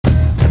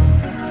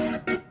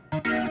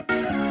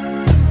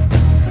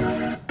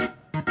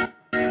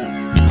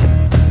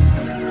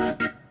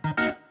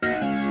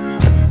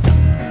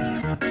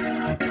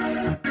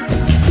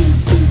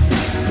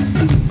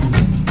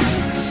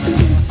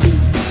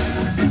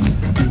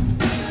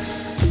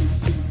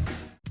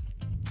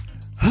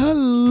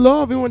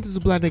Hello everyone, this is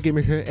Black Knight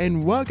Gamer here,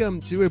 and welcome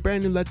to a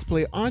brand new Let's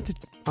Play on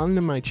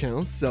my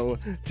channel. So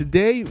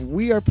today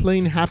we are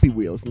playing Happy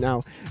Wheels.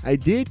 Now I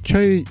did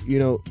try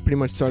to, pretty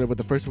much started with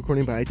the first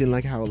recording, but I didn't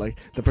like how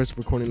the first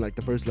recording,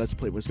 the first Let's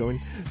Play was going.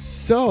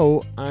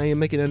 So I am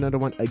making another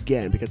one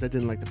again because I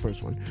didn't like the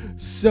first one.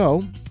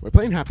 So we're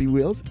playing Happy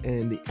Wheels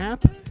and the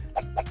app,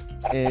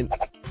 and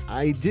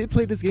I did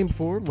play this game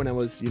before when I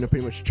was,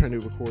 pretty much trying to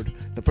record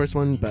the first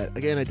one, but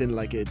again, I didn't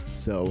like it,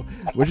 so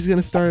we're just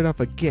gonna start it off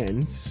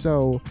again.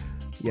 So,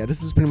 yeah,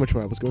 this is pretty much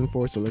what I was going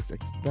for, so let's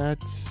exit that,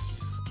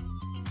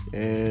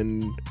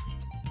 and,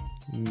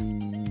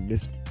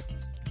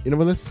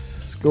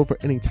 let's go for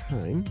any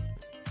time.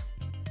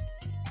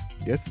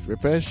 Yes,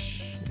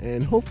 refresh,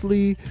 and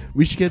hopefully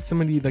we should get some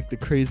of the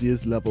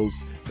craziest levels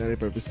that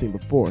I've ever seen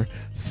before.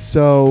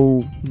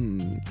 So,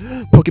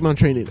 Pokemon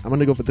training, I'm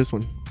gonna go for this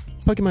one.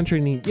 Pokemon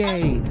training,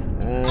 yay!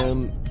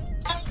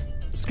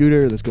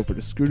 Scooter, let's go for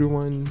the scooter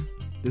one.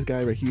 This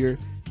guy right here.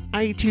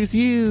 I choose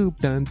you!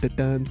 Dun dun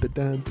dun dun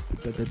dun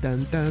dun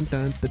dun dun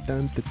dun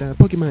dun dun.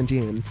 Pokemon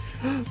Jam.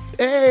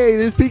 Hey,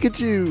 there's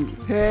Pikachu!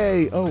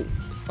 Hey! Oh!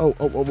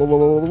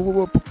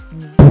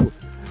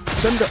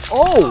 Thunder!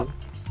 Oh!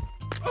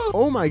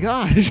 Oh my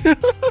gosh!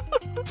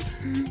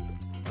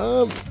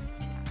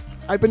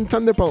 I've been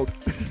Thunderbolt.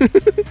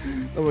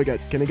 Oh my god,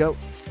 can I go?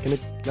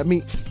 Let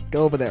me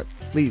go over there,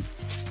 please?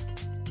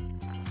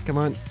 Come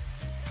on.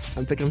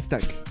 I think I'm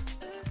stuck.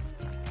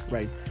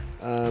 Right.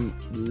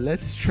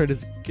 Let's try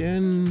this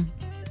again.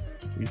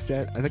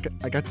 Reset. I think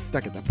I got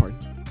stuck at that part.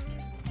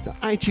 So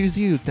I choose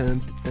you.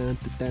 Dun, dun,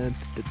 dun,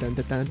 dun, dun,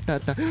 dun,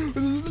 dun, dun.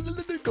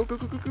 Go, go,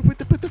 go, go,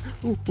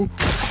 go.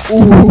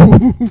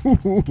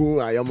 Ooh,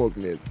 I almost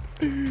missed.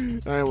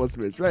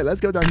 Right, let's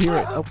go down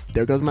here. Oh,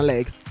 there goes my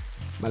legs.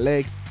 My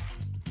legs.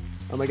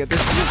 Oh my god,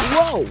 there's...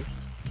 Whoa!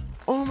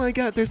 Oh my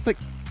god, there's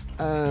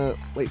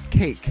wait,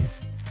 cake.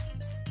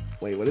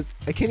 Wait, what is...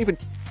 I can't even...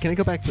 Can I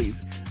go back,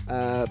 please?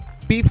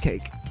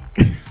 Beefcake.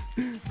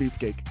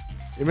 Beefcake.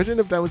 Imagine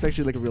if that was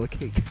actually a real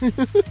cake.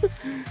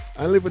 I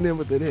don't even know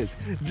what it is.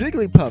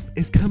 Jigglypuff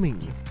is coming.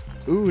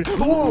 Ooh.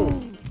 Oh!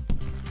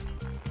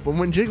 From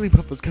when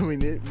Jigglypuff was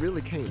coming, it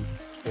really came.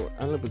 Or,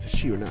 I don't know if it's a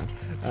she or not.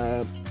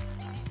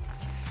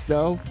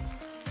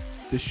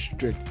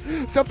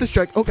 Self-destruct.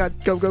 Self-destruct. Oh god.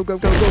 Go, go, go,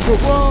 go, go, go.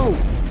 Whoa!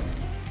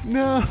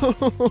 No!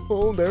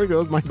 There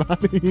goes my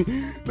body.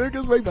 There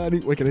goes my body.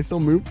 Wait, can I still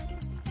move?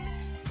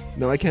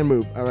 No, I can't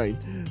move. All right,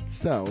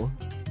 so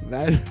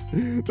that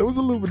was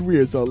a little bit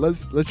weird. So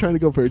let's try to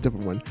go for a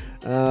different one.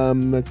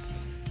 Let's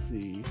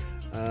see.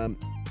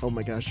 Oh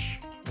my gosh,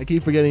 I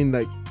keep forgetting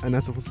I'm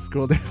not supposed to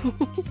scroll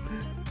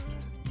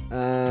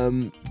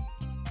down.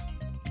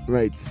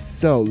 Right.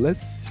 So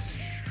let's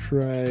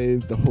try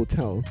the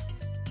hotel.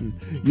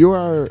 You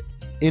are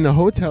in a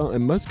hotel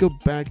and must go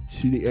back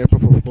to the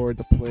airport before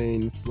the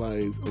plane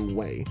flies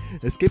away.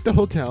 Escape the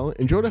hotel,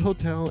 enjoy the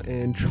hotel,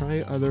 and try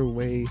other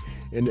way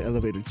in the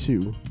elevator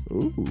too.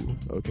 Ooh,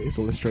 okay,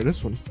 so let's try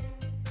this one.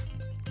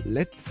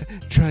 Let's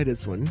try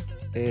this one.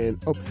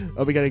 And oh,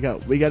 we gotta go.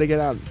 We gotta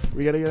get out.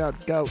 We gotta get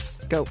out. Go,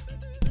 go.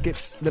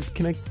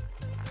 Can I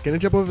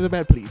jump over the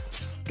bed, please?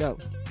 Go.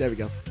 There we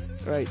go.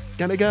 All right,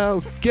 gotta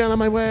go. Get out of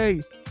my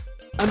way.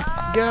 Get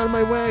out of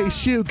my way.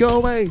 Shoot, go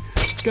away.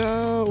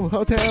 Go,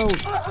 hotel.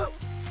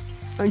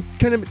 I'm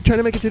trying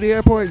to make it to the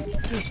airport.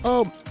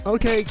 Oh,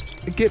 okay.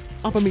 Get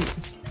off of me.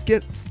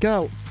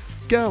 Go.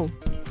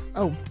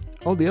 Oh,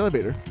 the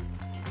elevator.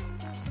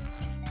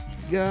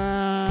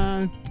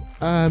 Yeah.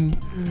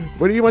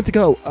 Where do you want to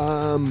go?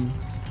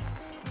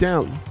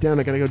 Down.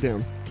 I gotta go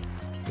down.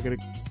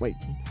 Wait.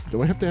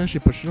 Do I have to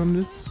actually push it on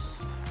this?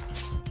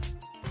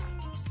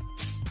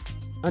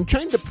 I'm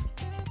trying to,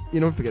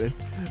 forget it.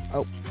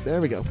 Oh,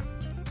 there we go.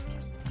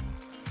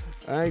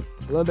 All right.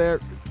 Hello there.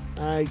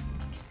 Hi.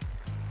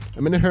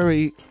 I'm in a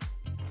hurry,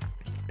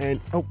 and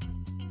oh,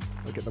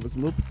 okay, that was a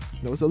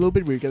little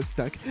bit weird. Got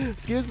stuck.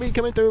 Excuse me,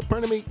 coming through.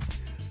 Pardon me.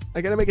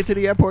 I gotta make it to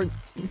the airport.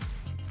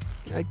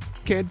 I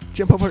can't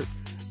jump over.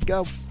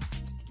 Go.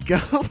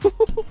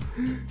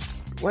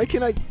 Why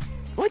can't I?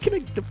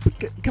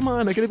 Come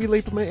on, I gotta be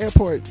late for my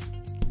airport.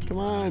 Come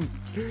on,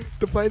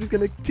 the flight is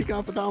gonna take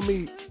off without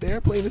me. The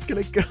airplane is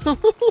gonna go.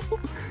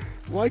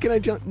 Why can I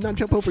not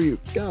jump over you?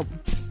 Go.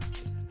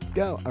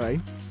 All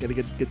right, gotta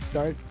get good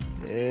start,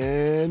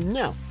 and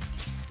now.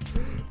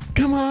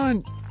 Come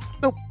on!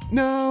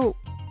 No!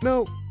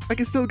 I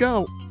can still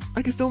go.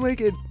 I can still make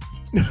it.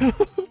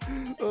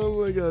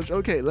 Oh my gosh.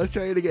 Okay, let's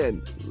try it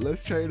again.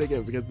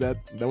 Because that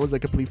was a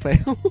complete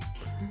fail.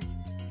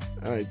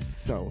 Alright,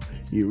 so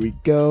here we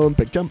go.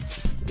 Big jump.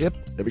 Yep,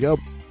 there we go.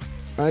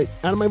 Alright,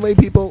 out of my way,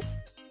 people.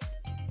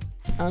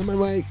 Out of my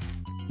way.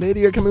 Lady,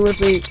 you're coming with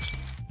me.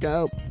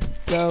 Go.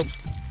 Come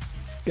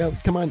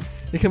on.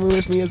 You're coming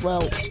with me as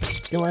well.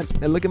 Come on.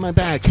 And look at my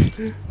back.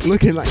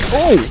 Looking like...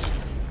 Oh!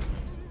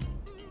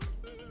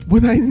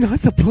 Was I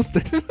not supposed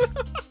to?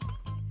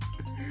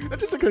 I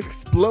just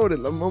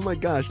exploded. Oh my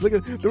gosh! Look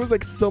at, there was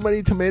so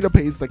many tomato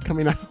paste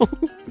coming out.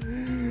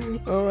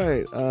 All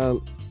right.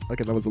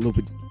 Okay, that was a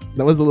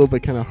little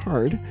bit kind of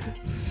hard.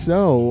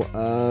 So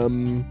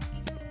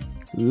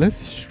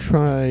let's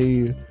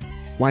try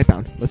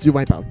Wipeout. Let's do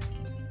Wipeout.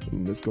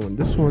 Let's go on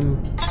this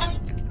one.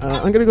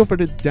 I'm gonna go for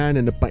the dad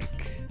and the bike.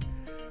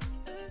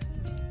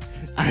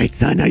 Alright,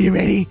 son, are you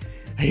ready?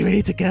 Are you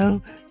ready to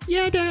go?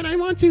 Yeah, Dad, I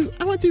want to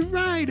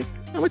ride.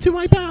 I want to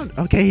wipe out.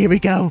 Okay, here we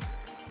go.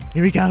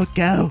 Here we go.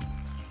 Go.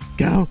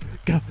 Go.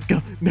 Go.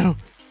 Go. No.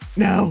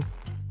 No.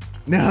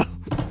 No.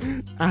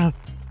 Dad,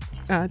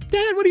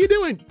 what are you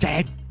doing?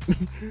 Dad.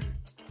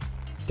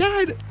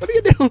 Dad, what are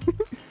you doing?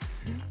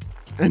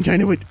 I'm trying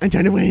to win. I'm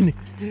trying to win.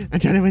 I'm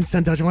trying to win,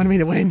 son. Don't you want me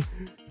to win?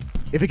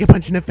 If I get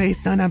punched in the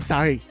face, son, I'm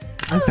sorry.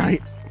 I'm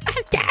sorry.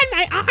 Dad,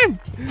 my arm.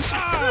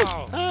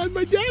 Oh.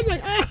 My dad, my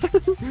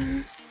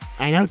arm.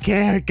 I don't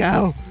care.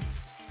 Go.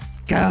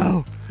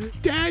 Go.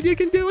 Dad, you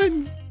can do it.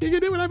 You can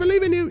do it. I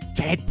believe in you.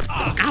 Dad.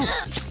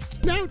 Ow.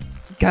 No.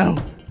 Go.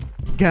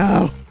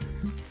 Go.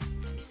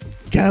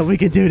 Go. We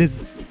can do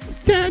this.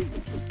 Dad,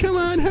 come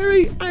on.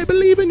 Hurry. I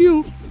believe in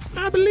you.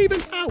 I believe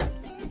in... Ow.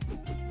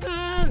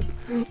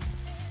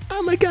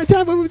 Oh my God,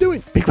 Dad, what are we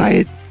doing? Be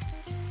quiet.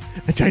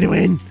 I'm trying to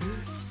win.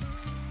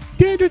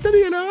 Dad, there's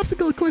something in an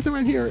obstacle course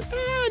around here.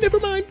 Never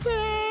mind.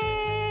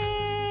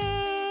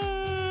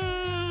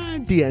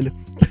 The end.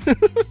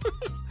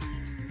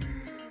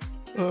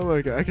 Oh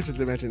my God, I could just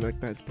imagine like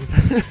that.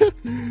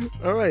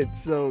 All right,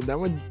 so that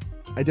one,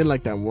 I did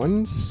like that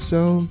one.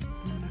 So,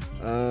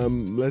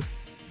 let's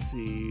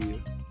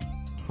see.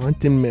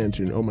 Haunted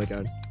Mansion. Oh my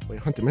God. Wait,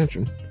 Haunted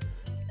Mansion.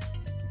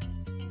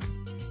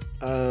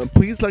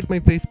 Please like my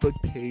Facebook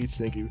page.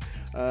 Thank you.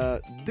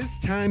 This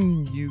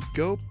time you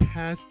go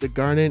past the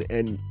garden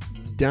and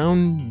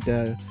down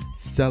the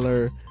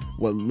cellar.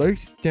 What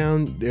lurks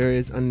down there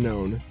is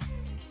unknown.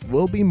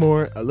 Will be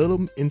more a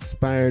little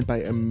inspired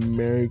by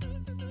Amnesia,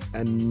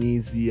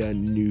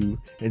 new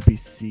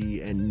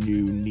NPC and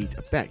new neat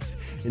effects.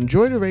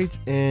 Enjoy the rates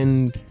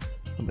and...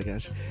 Oh my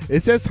gosh.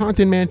 It says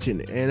Haunted Mansion,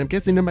 and I'm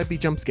guessing there might be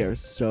jump scares,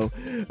 so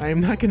I am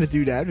not going to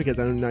do that because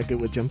I'm not good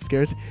with jump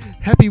scares.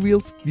 Happy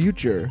Wheels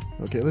Future.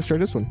 Okay, let's try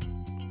this one.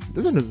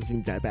 This one doesn't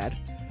seem that bad.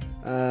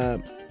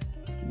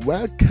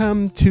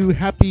 Welcome to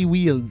Happy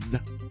Wheels.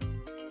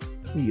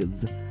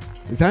 Wheels.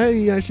 Is that how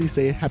you actually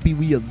say Happy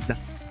Wheels?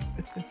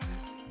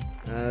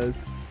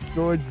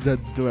 Swords that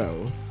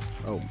throw.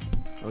 Oh,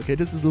 okay,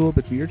 this is a little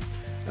bit weird.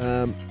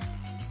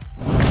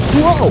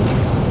 Whoa!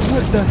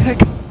 What the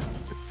heck?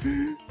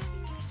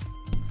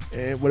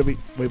 And what do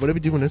we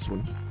do on this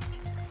one?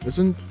 This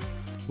one?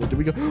 Where do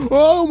we go?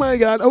 Oh my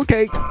God!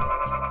 Okay.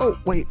 Oh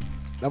wait,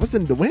 that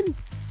wasn't the win.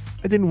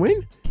 I didn't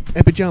win.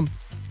 Epic jump.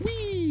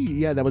 Whee!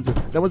 Yeah, that was a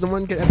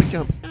one get epic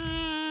jump.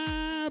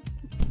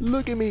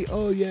 Look at me.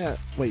 Oh yeah.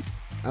 Wait,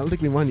 I don't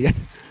think we won yet.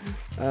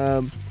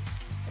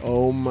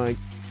 Oh my.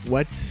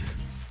 What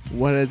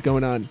is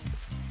going on?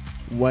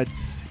 What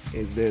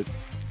is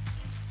this?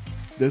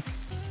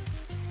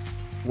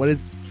 What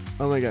is?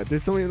 Oh my God!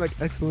 There's so many like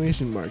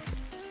exclamation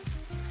marks.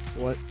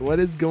 What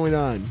is going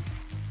on?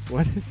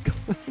 What is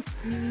going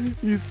on?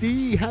 You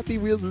see, Happy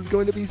Wheels is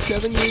going to be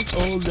 7 years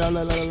old. La,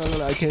 la, la, la, la,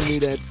 la. I can't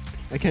read it.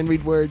 I can't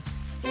read words.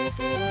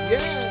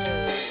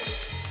 Yeah!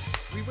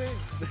 We win!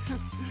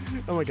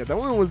 Oh my God, that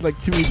one was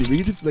like too easy.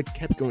 We just like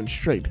kept going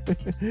straight.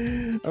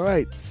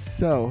 Alright,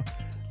 so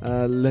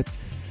let's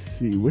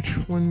see. Which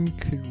one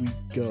could we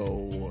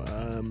go?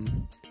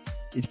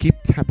 It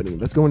keeps happening.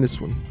 Let's go on this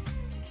one.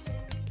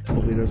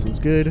 Hopefully this one's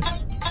good.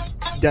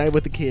 Die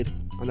with the kid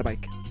on the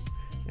bike.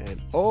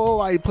 And oh,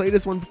 I played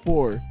this one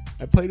before.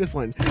 I played this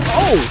one.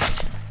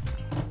 Oh!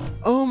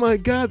 Oh my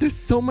God, there's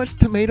so much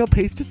tomato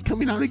paste just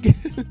coming out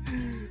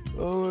again.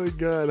 Oh my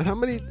God, how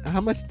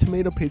much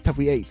tomato paste have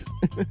we ate?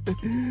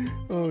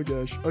 Oh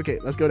gosh. Okay,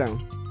 let's go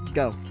down.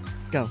 Go.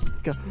 Go.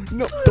 Go.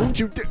 No, don't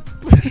you dare.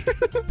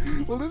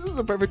 Well, this is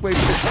the perfect way to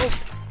get. Oh,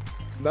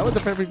 that was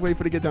a perfect way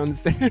for to get down the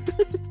stairs.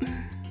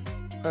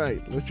 All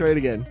right, let's try it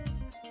again.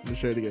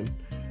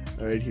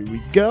 All right, here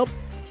we go.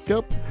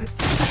 Go.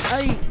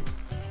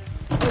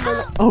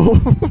 Oh,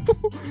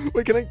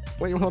 wait, can I?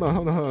 Wait, hold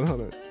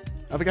on.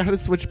 I forgot how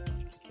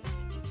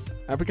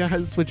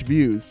to switch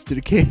views to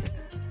the kid.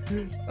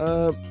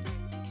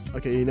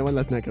 Okay, you know what?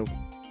 Let's not go.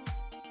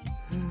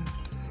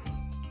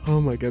 Oh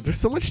my God, there's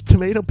so much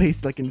tomato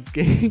paste like in this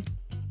game.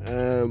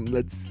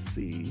 Let's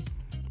see.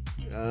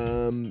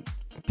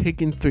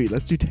 Taken 3.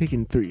 Let's do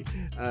Taken 3.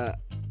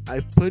 I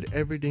put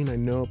everything I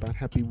know about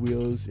Happy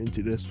Wheels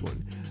into this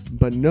one,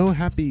 but no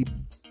happy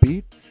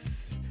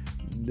beats.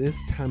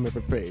 This time I'm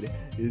afraid.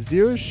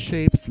 0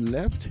 shapes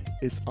left.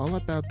 It's all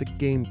about the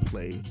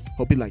gameplay.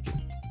 Hope you like it.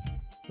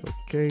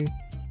 Okay.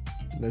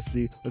 Let's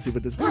see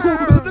what this.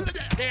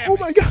 Oh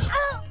my God!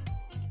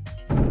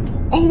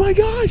 Oh my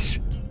gosh!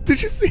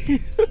 Did you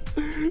see?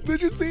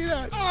 Did you see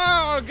that?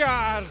 Oh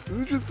God!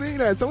 Did you see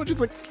that? Someone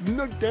just like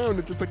snuck down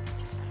and just like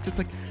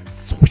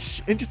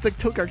swoosh and just like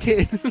took our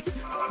kid.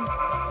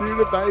 Do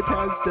the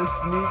bypass the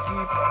sneaky.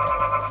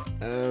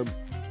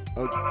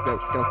 Oh,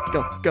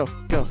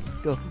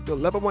 go.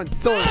 Level 1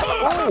 sword.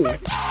 Oh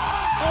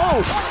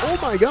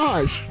my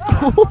gosh.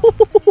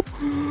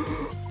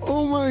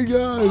 Oh my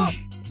gosh.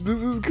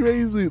 This is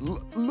crazy.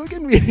 Look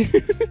at me.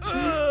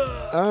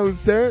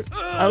 Sir,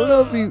 I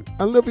love you.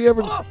 I love you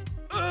ever.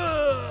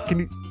 Can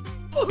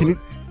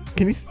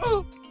you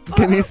stop?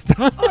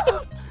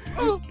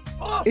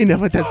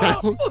 Enough with the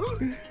sound.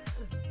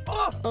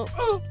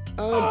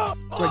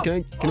 Wait,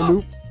 can I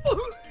move?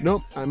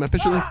 Nope, I'm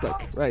officially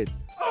stuck. Right.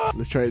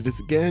 Let's try this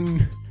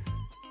again.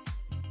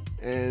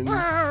 And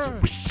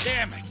swoosh.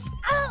 Damn it.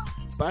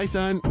 Bye,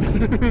 son.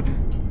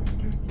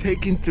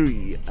 Taking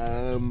 3.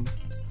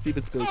 See if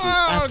it's going to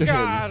after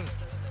him.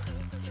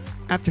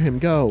 After him,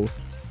 go.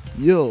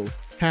 You'll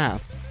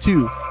have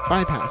to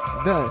bypass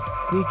the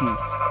sneaky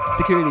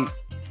security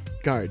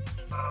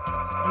guards.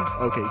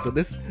 Okay, so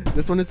this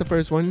one is the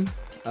first one.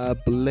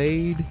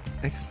 Blade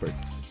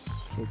experts.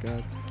 Oh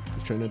God,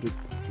 he's trying not to.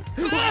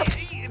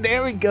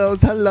 There it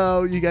goes.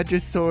 Hello, you got your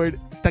sword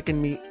stuck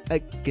in me.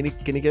 Can you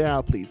get it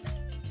out, please?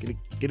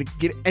 Get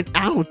it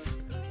out.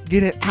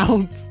 Get it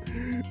out.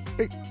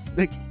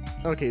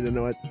 Okay, you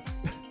know what?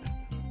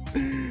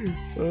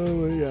 Oh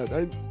my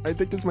God, I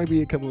think this might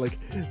be a couple like.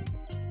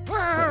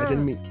 I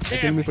didn't mean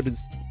for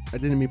this. I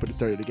didn't mean for to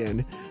start it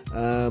again.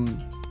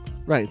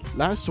 Right,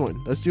 last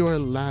one. Let's do our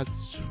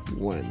last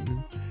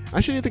one.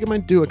 Actually, I think I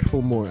might do a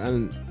couple more. I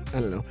don't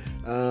know.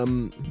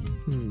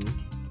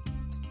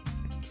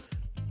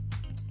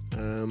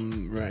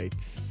 Right.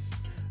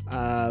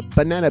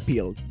 Banana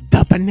peel.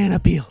 The banana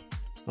peel.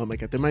 Oh my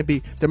God, there might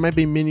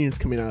be minions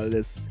coming out of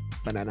this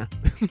banana.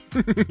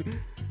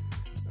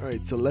 All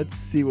right, so let's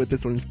see what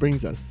this one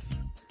brings us.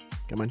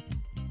 Come on,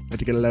 how'd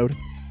you get a load?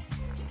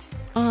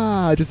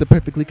 Ah, just a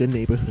perfectly good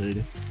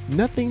neighborhood.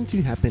 Nothing to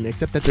happen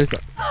except that there's a.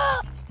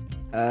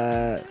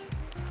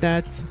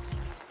 That's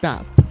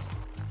stop.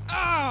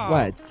 Oh.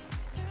 What?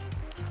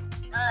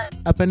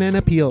 A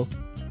banana peel.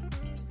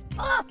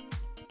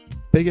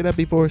 Pick it up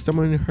before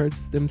someone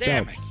hurts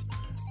themselves.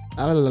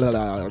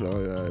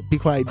 Be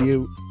quiet,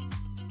 you.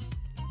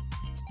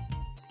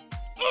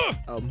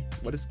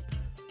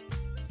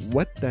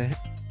 What the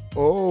heck?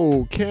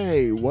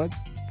 Okay, what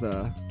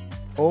the?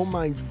 Oh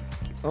my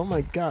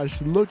gosh,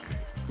 look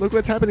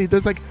what's happening.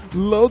 There's like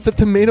loads of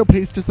tomato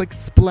paste just like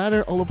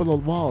splatter all over the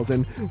walls.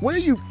 And where are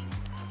you?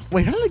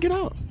 Wait, how did I get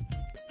out?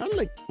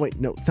 Wait,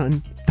 no,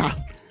 son, stop.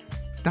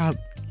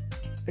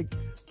 Hey,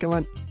 come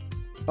on.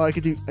 Oh, I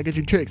could do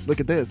tricks. Look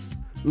at this.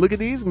 Look at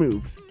these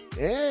moves.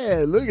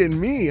 Yeah, look at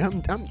me.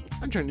 I'm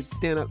trying to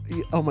stand up.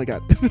 Oh my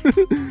God.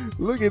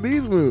 Look at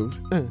these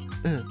moves.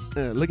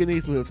 Look at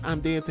these moves. I'm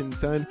dancing,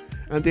 son.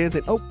 I'm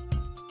dancing. Oh,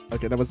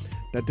 okay,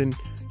 that didn't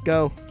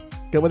go.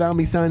 Go without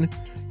me, son.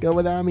 Go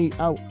without me.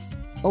 Oh,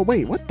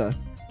 wait, what the?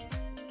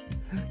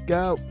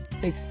 Go.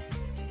 Hey,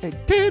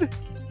 Ted,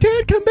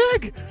 come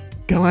back.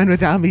 Go on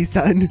without me,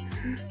 son.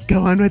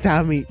 Go on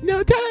without me.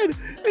 No, Ted,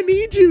 I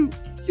need you.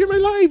 You're my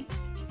life.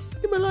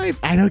 You're my life.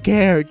 I don't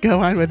care. Go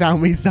on without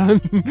me,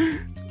 son.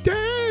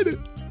 Dad.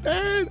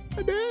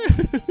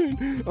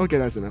 Okay,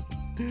 that's enough.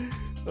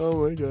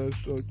 Oh my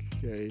gosh.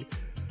 Okay.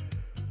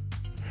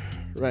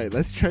 Right,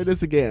 let's try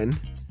this again.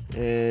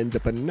 And the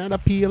banana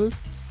peel.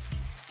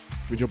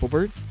 We jump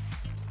over it.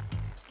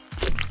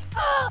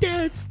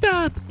 Dad,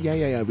 stop.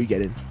 Yeah. We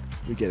get it.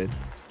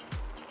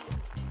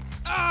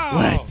 Oh.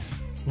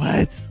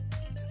 What?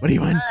 What do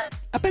you want?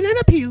 A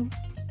banana peel.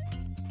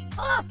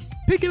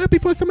 Pick it up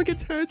before someone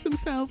gets hurt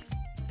themselves.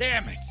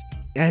 Damn it.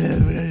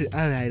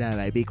 All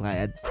right. Be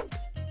quiet.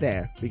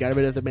 There. We got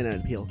rid of the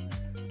banana peel.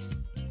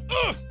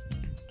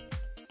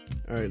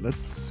 All right,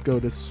 let's go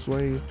this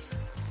way.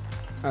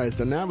 All right,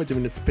 so now we're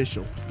doing this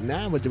official.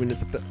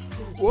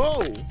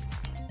 Whoa!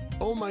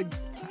 Oh my!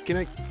 Can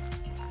I?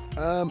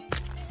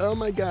 Oh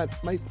my God!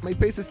 My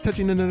face is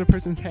touching another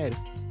person's head.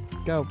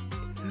 Go!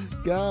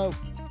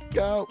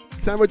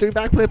 Son, we're doing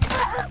backflips.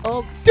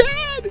 Oh,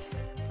 Dad!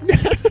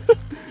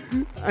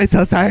 I'm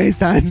so sorry,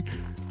 son.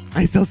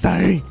 I'm so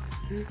sorry.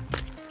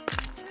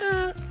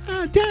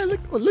 Dad,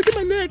 look at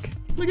my neck.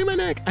 Look at my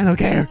neck. I don't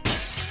care.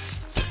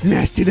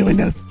 Smash through the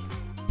windows.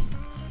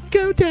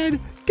 Go, Dad.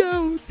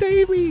 Go.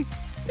 Save me.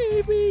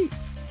 Save me.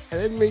 I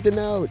didn't read the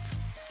note.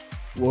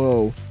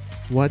 Whoa.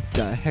 What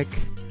the heck?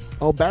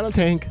 Oh, battle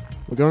tank.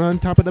 We're going on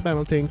top of the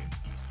battle tank.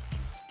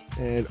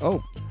 And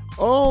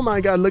oh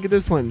my God, look at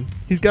this one.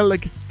 He's got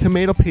like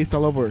tomato paste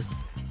all over.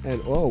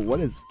 And what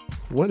is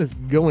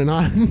going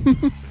on?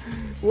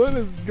 What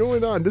is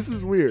going on? This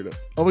is weird.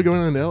 Oh, we're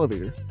going on the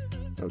elevator.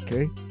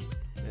 Okay.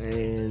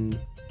 And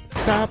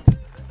stop.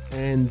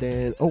 And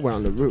then we're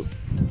on the roof.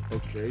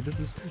 Okay, this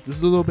is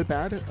a little bit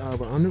bad.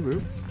 We're on the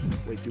roof.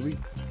 Wait, do we?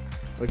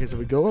 Okay, so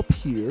we go up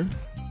here.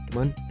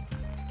 Come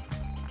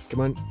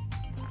on.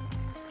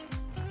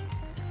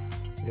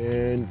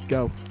 And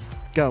go.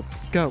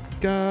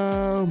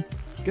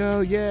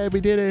 Yeah,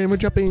 we did it. And we're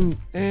jumping.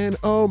 And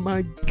oh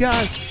my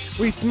God,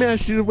 we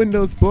smashed through the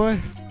windows,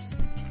 boy.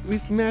 We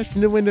smashed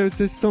in the windows.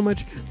 There's so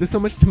much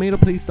tomato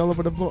paste all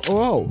over the floor.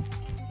 Oh,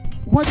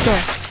 what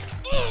the?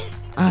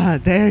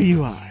 There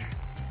you are.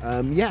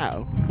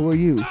 Yeah, who are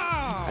you?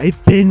 I've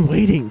been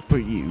waiting for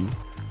you.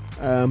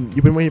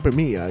 You've been waiting for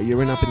me. You've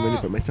not been waiting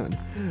for my son.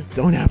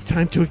 Don't have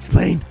time to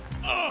explain.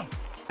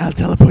 I'll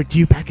teleport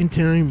you back in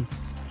time.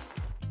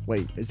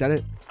 Wait, is that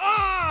it?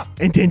 Ah!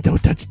 And then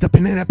don't touch the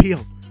banana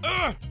peel.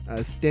 Ugh!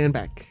 Stand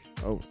back.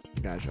 Oh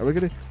gosh, are we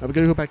gonna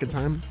go back in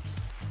time?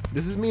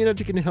 This is me and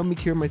you can help me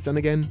cure my son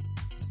again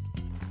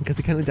because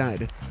he kind of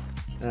died.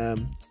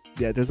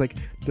 Yeah, there's like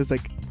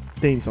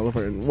things all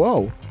over. And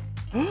whoa,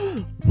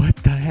 what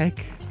the heck?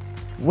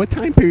 What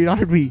time period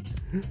are we?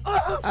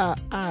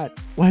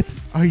 What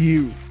are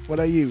you? What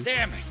are you?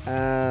 Damn it!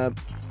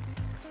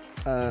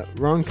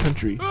 Wrong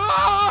country.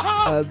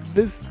 Ah!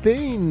 This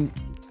thing.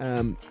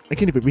 I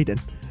can't even read it.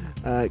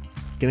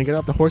 Can I get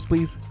off the horse,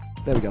 please?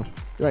 There we go.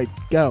 Right,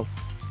 go.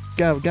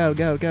 Go, go,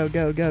 go, go,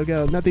 go, go,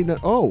 go. Nothing.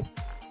 Oh,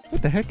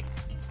 what the heck?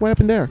 What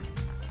happened there?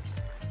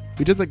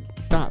 We just like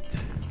stopped.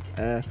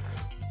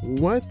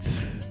 What?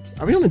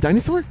 Are we on a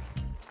dinosaur?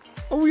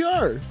 Oh, we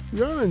are.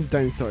 We are on a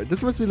dinosaur.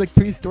 This must be like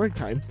prehistoric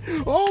time.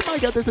 Oh my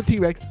God! There's a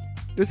T-Rex.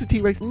 There's a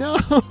T-Rex. No.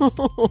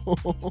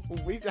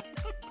 We died.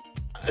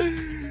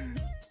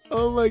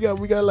 Oh my God,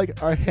 we got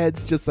like our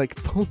heads just like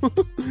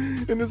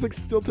and there's like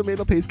still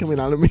tomato paste coming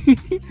out of me.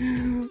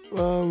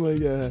 Oh my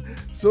God.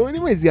 So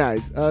anyways,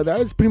 guys, that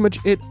is pretty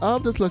much it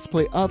of this Let's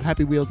Play of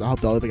Happy Wheels. I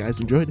hope all of you guys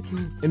enjoyed.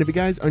 And if you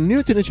guys are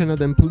new to the channel,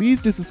 then please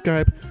do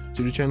subscribe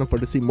to the channel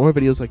to see more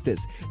videos like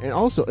this. And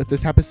also, if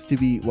this happens to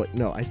be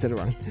no, I said it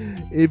wrong.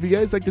 If you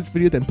guys like this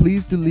video, then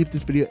please do leave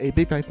this video a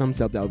big fat thumbs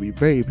up. That would be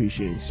very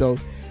appreciated. So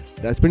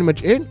that's pretty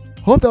much it.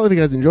 Hope that all of you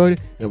guys enjoyed,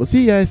 and we'll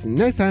see you guys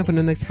next time for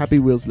the next Happy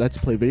Wheels Let's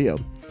Play video.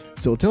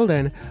 So till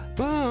then,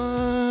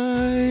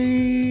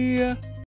 bye!